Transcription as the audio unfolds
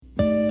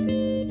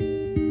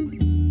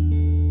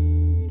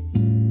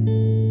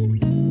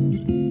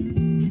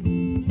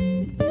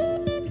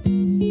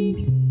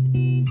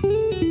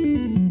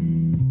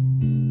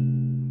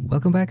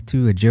welcome back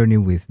to A Journey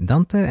with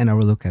Dante and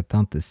our look at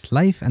Dante's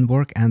life and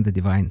work and the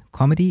Divine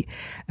Comedy.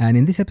 And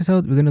in this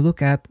episode, we're going to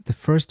look at the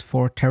first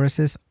 4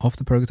 terraces of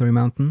the Purgatory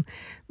Mountain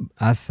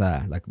as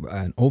like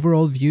an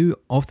overall view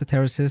of the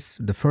terraces,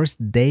 the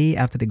first day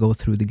after they go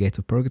through the Gate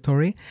of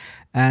Purgatory,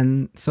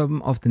 and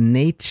some of the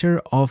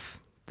nature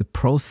of the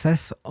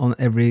process on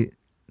every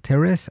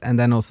terrace, and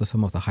then also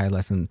some of the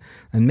highlights and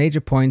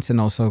major points,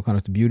 and also kind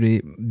of the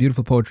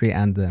beautiful poetry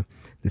and the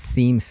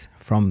themes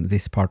from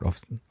this part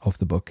of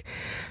the book.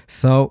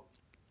 So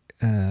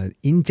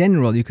in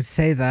general, you could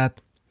say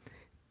that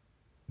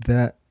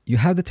you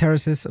have the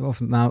terraces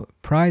of now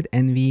pride,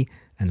 envy,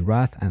 and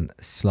wrath, and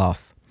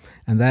sloth.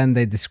 And then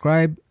they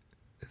describe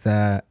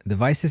the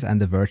vices and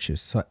the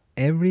virtues. So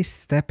every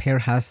step here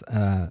has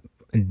a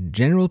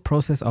general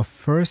process of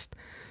first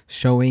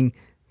showing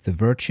the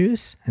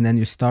virtues, and then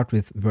you start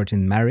with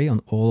Virgin Mary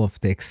on all of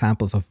the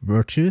examples of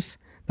virtues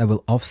that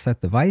will offset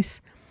the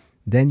vice.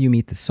 Then you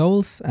meet the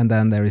souls, and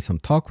then there is some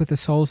talk with the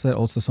souls. There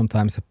also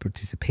sometimes a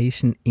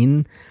participation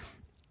in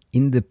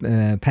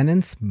the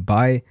penance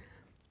by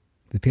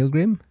the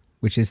pilgrim,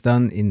 which is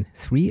done in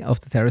 3 of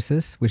the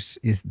terraces, which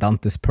is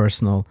Dante's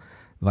personal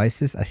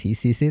vices as he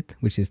sees it,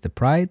 which is the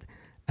pride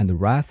and the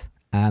wrath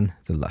and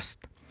the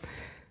lust.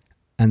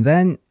 And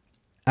then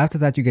after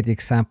that you get the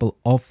example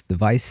of the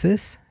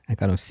vices and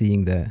kind of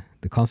seeing the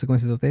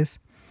consequences of this.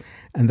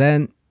 And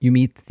then you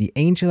meet the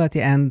angel at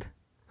the end,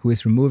 who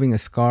is removing a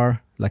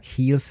scar, like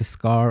heals the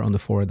scar on the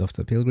forehead of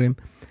the pilgrim,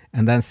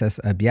 and then says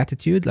a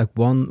beatitude, like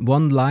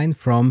one line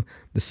from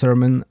the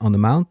Sermon on the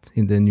Mount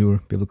in the newer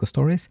biblical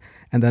stories,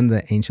 and then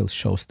the angel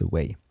shows the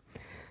way.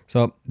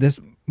 So there's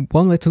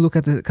one way to look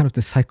at the kind of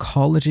the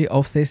psychology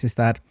of this, is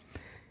that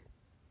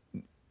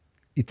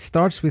it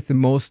starts with the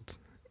most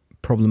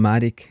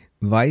problematic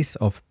vice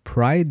of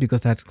pride,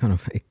 because that kind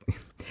of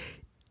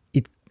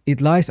it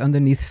lies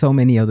underneath so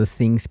many other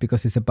things,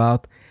 because it's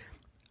about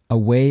a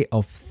way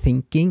of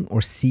thinking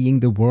or seeing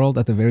the world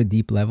at a very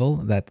deep level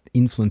that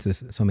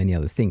influences so many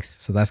other things.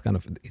 So that's kind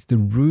of, it's the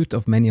root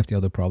of many of the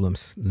other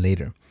problems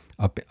later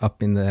up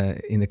in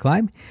the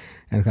climb,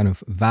 and kind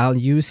of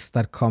values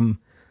that come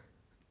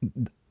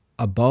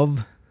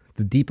above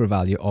the deeper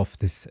value of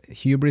this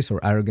hubris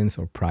or arrogance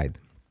or pride.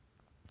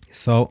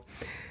 So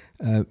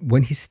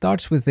when he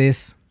starts with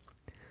this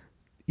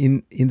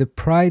in the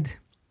pride,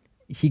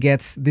 he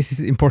gets, this is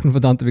important for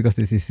Dante because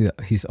this is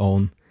his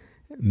own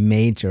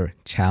major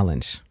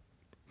challenge.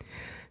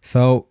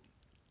 So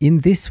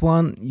in this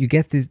one, you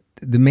get this,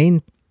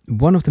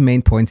 one of the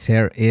main points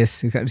here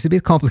is, it's a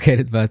bit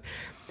complicated, but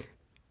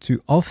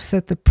to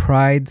offset the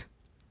pride,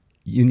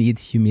 you need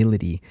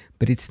humility.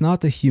 But it's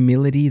not a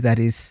humility that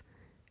is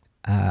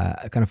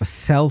kind of a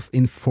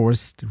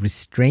self-enforced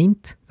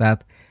restraint,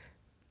 that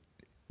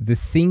the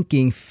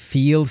thinking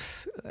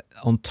feels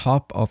on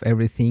top of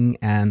everything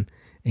and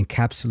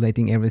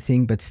encapsulating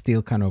everything, but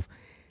still kind of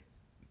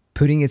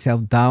putting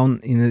itself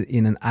down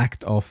in an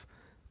act of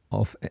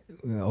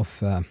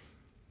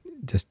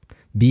just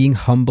being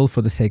humble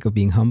for the sake of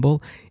being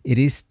humble. It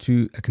is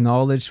to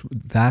acknowledge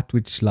that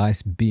which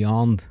lies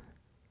beyond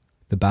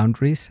the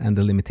boundaries and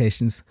the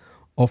limitations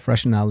of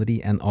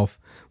rationality and of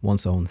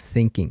one's own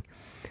thinking.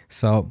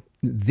 So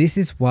this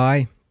is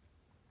why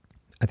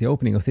at the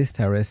opening of this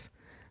terrace,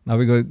 now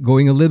we're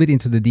going a little bit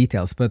into the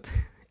details, but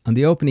on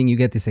the opening you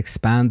get this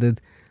expanded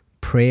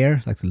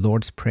prayer, like the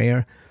Lord's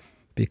Prayer,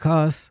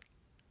 because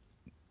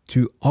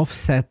to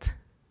offset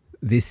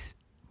this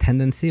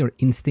tendency or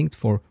instinct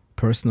for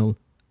personal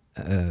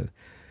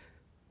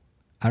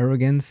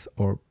arrogance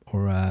or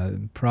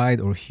pride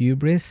or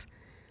hubris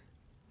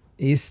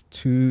is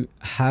to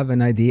have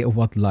an idea of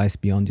what lies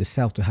beyond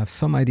yourself, to have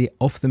some idea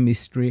of the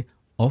mystery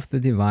of the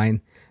divine,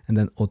 and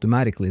then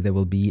automatically there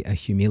will be a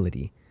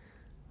humility.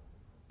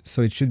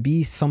 So it should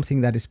be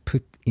something that is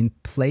put in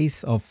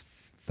place of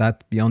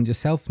that beyond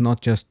yourself,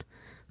 not just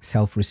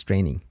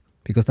self-restraining,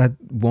 because that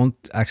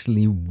won't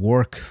actually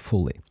work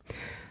fully.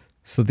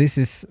 So this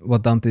is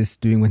what Dante is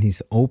doing when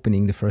he's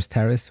opening the first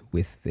terrace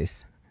with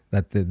this,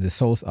 that the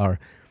souls are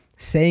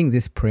saying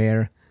this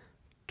prayer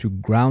to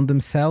ground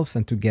themselves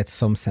and to get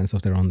some sense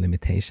of their own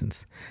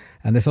limitations.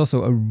 And there's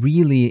also a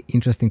really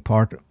interesting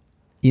part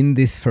in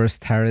this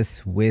first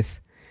terrace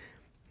with,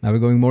 now we're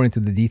going more into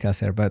the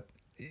details here, but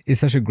it's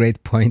such a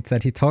great point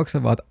that he talks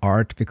about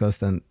art, because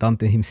then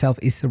Dante himself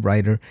is a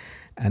writer,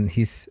 and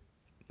his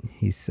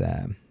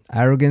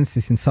arrogance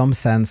is in some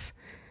sense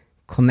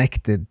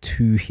connected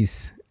to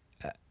his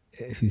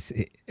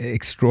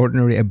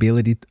extraordinary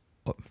ability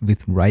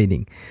with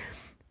writing.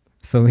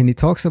 So when he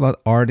talks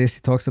about artists,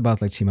 he talks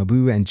about like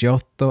Cimabue and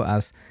Giotto,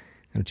 as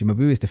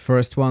Cimabue is the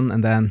first one,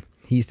 and then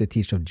he's the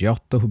teacher of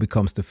Giotto, who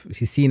becomes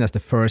he's seen as the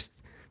first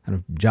kind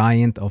of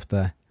giant of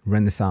the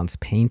Renaissance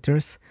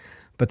painters.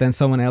 But then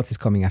someone else is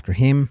coming after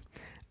him,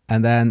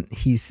 and then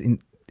he's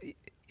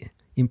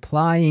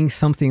implying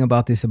something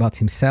about this, about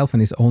himself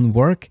and his own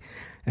work.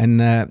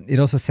 And it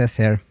also says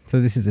here, so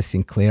this is the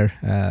Sinclair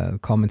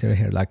commentary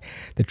here, like,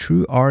 the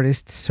true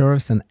artist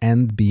serves an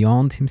end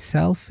beyond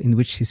himself, in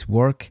which his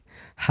work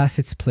has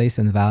its place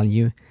and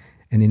value,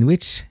 and in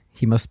which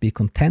he must be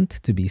content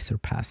to be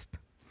surpassed.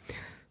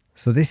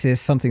 So this is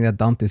something that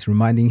Dante is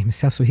reminding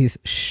himself. So he's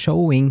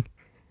showing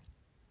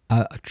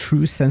a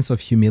true sense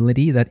of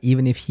humility, that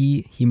even if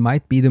he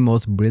might be the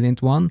most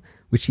brilliant one,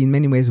 which he in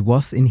many ways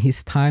was in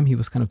his time, he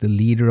was kind of the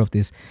leader of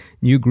this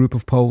new group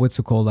of poets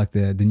who called like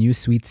the new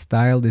sweet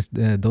style, this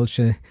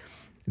dolce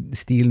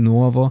stile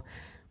nuovo.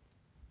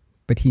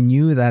 But he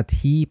knew that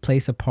he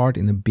plays a part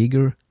in a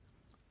bigger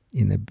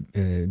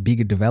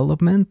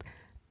development,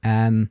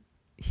 and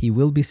he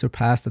will be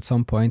surpassed at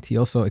some point. He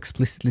also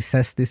explicitly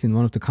says this in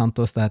one of the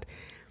cantos, that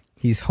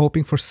he's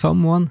hoping for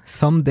someone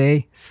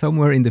someday,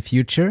 somewhere in the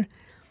future,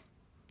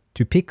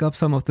 to pick up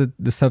some of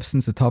the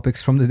substance, the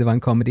topics from the Divine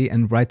Comedy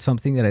and write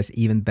something that is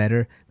even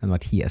better than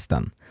what he has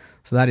done.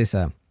 So that is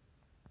an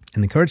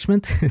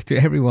encouragement to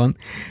everyone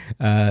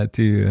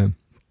to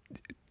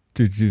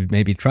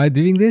maybe try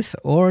doing this,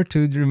 or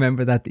to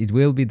remember that it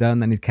will be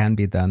done and it can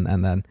be done.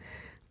 And then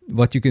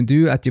what you can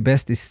do at your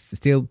best is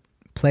still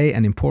play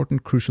an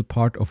important, crucial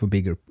part of a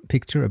bigger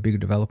picture, a bigger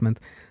development.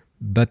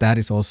 But that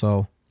is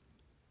also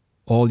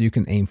all you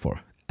can aim for.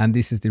 And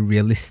this is the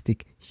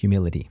realistic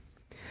humility.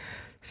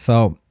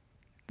 So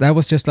that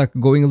was just like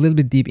going a little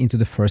bit deep into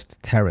the first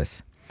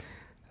terrace.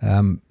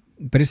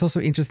 But it's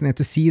also interesting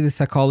to see the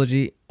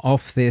psychology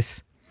of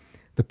this,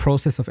 the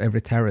process of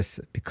every terrace,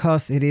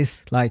 because it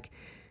is like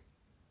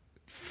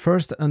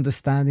first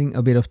understanding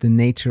a bit of the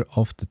nature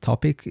of the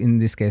topic, in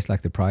this case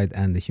like the pride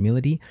and the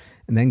humility,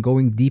 and then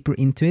going deeper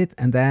into it,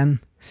 and then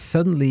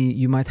suddenly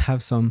you might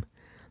have some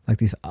like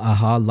these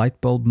aha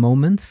light bulb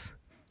moments,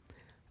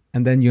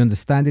 and then you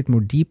understand it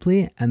more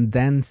deeply, and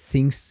then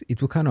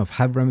it will kind of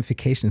have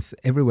ramifications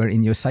everywhere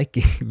in your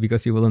psyche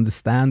because you will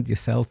understand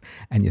yourself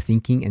and your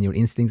thinking and your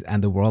instincts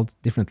and the world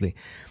differently.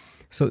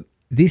 So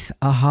this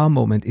aha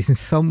moment is in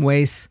some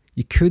ways,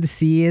 you could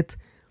see it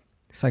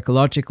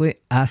psychologically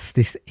as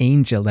this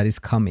angel that is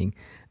coming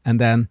and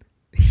then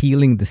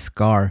healing the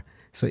scar.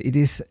 So it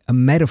is a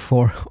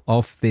metaphor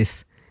of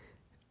this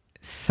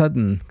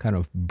sudden kind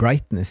of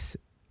brightness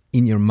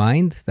in your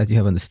mind, that you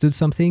have understood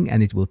something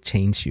and it will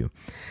change you.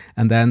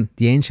 And then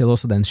the angel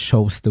also then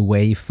shows the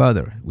way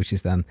further, which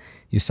is then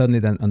you suddenly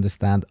then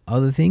understand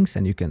other things,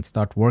 and you can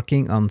start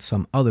working on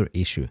some other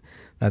issue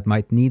that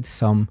might need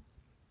some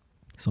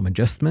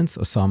adjustments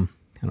or some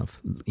kind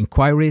of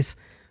inquiries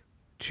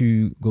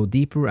to go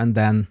deeper and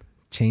then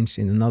change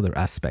in another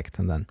aspect.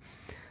 And then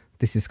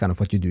this is kind of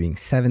what you're doing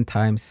 7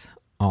 times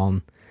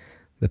on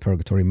the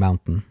Purgatory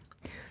Mountain.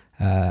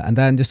 And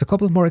then just a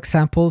couple of more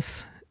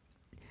examples.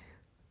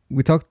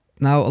 We talked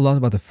now a lot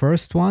about the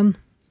first one.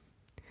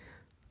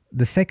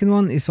 The second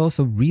one is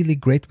also really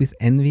great with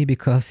envy,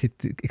 because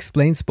it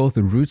explains both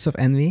the roots of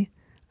envy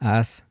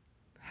as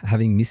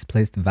having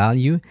misplaced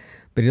value,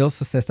 but it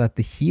also says that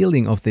the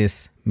healing of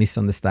this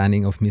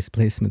misunderstanding of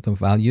misplacement of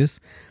values,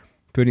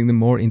 putting them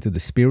more into the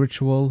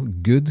spiritual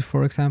good,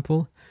 for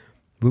example,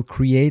 will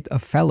create a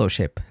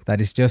fellowship that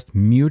is just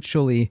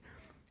mutually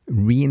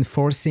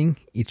reinforcing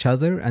each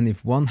other. And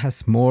if one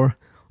has more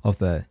of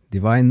the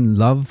divine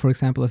love, for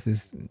example,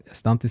 as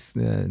Dante is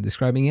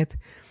describing it,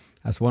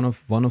 as one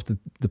of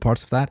the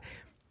parts of that,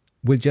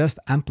 will just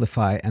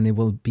amplify, and there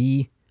will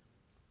be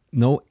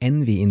no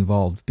envy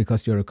involved,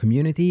 because you're a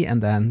community.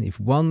 And then if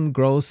one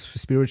grows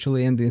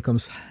spiritually and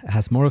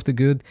has more of the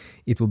good,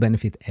 it will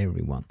benefit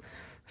everyone.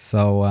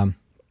 So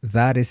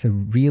that is a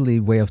really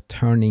way of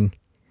turning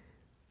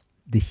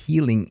the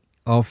healing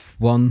of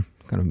one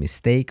kind of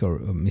mistake or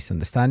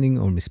misunderstanding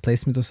or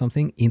misplacement of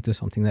something into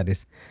something that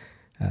is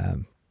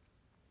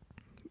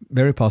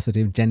very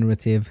positive,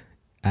 generative,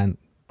 and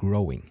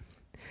growing.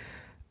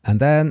 And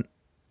then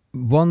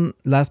one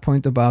last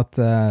point about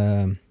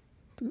the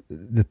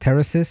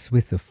terraces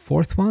with the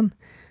fourth one,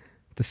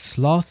 the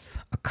sloth,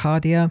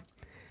 Acadia.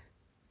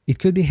 It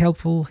could be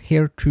helpful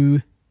here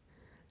to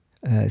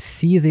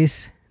see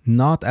this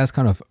not as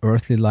kind of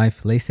earthly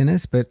life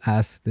laziness, but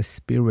as the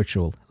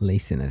spiritual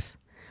laziness.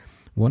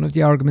 One of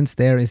the arguments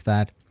there is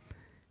that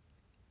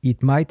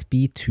it might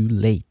be too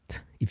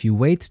late. If you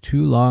wait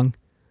too long,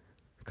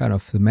 kind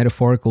of the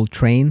metaphorical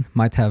train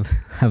might have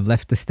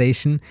left the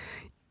station.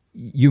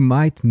 You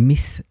might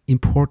miss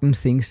important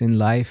things in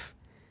life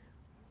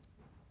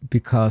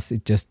because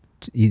it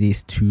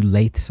is too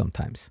late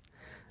sometimes.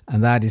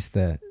 And that is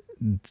the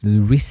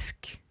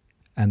risk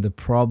and the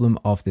problem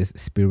of this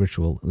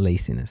spiritual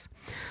laziness.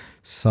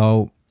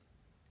 So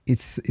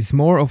it's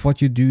more of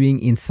what you're doing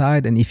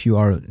inside, and if you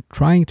are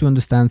trying to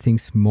understand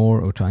things more,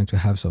 or trying to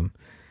have some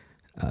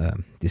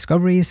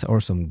discoveries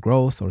or some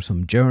growth or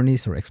some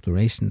journeys or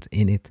explorations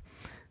in it,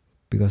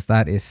 because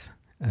that is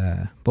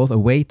both a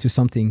way to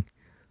something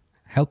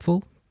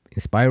helpful,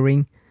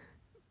 inspiring,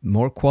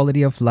 more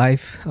quality of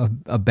life,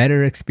 a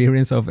better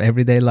experience of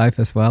everyday life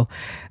as well,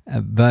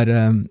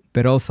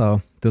 but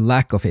also the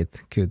lack of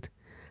it could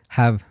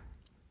have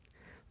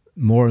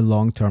more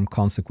long-term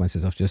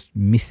consequences of just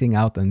missing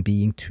out and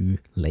being too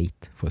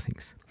late for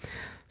things.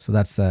 So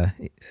that's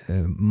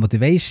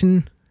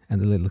motivation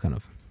and a little kind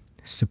of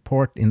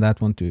support in that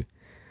one to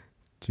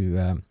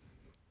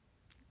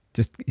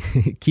just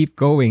keep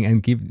going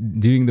and keep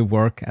doing the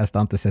work, as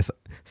Dante says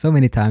so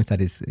many times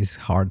that is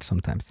hard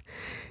sometimes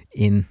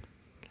in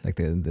like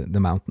the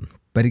mountain,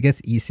 but it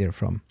gets easier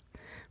from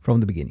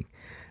the beginning.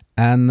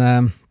 And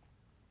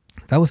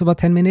that was about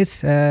 10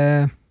 minutes.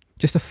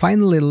 Just a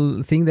final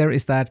little thing there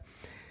is that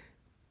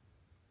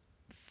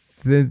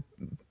the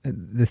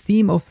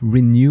theme of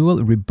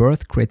renewal,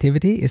 rebirth,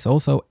 creativity is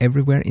also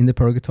everywhere in the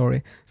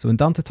Purgatory. So when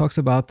Dante talks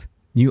about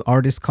new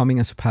artists coming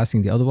and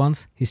surpassing the other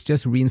ones, he's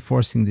just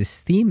reinforcing this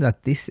theme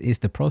that this is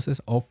the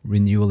process of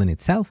renewal in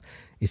itself.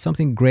 It's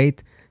something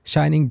great,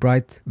 shining,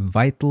 bright,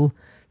 vital,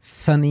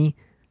 sunny,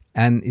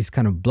 and is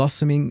kind of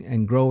blossoming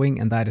and growing,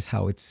 and that is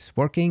how it's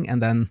working.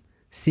 And then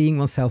seeing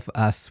oneself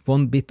as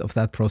one bit of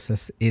that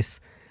process is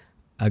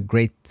a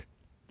great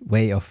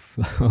way of,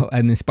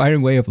 an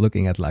inspiring way of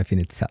looking at life in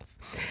itself.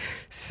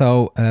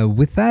 So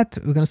with that,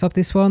 we're going to stop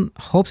this one.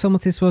 Hope some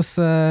of this was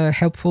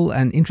helpful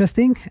and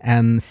interesting,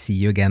 and see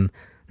you again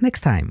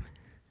next time.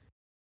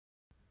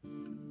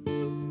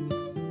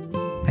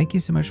 Thank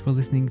you so much for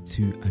listening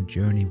to A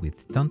Journey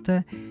with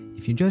Dante.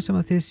 If you enjoyed some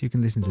of this, you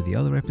can listen to the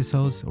other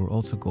episodes or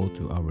also go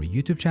to our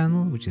YouTube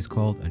channel, which is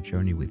called A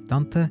Journey with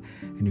Dante.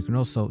 And you can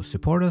also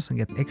support us and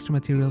get extra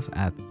materials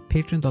at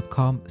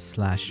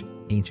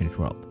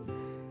patreon.com/ancientworld.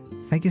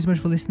 Thank you so much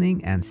for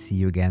listening, and see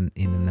you again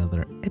in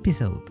another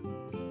episode.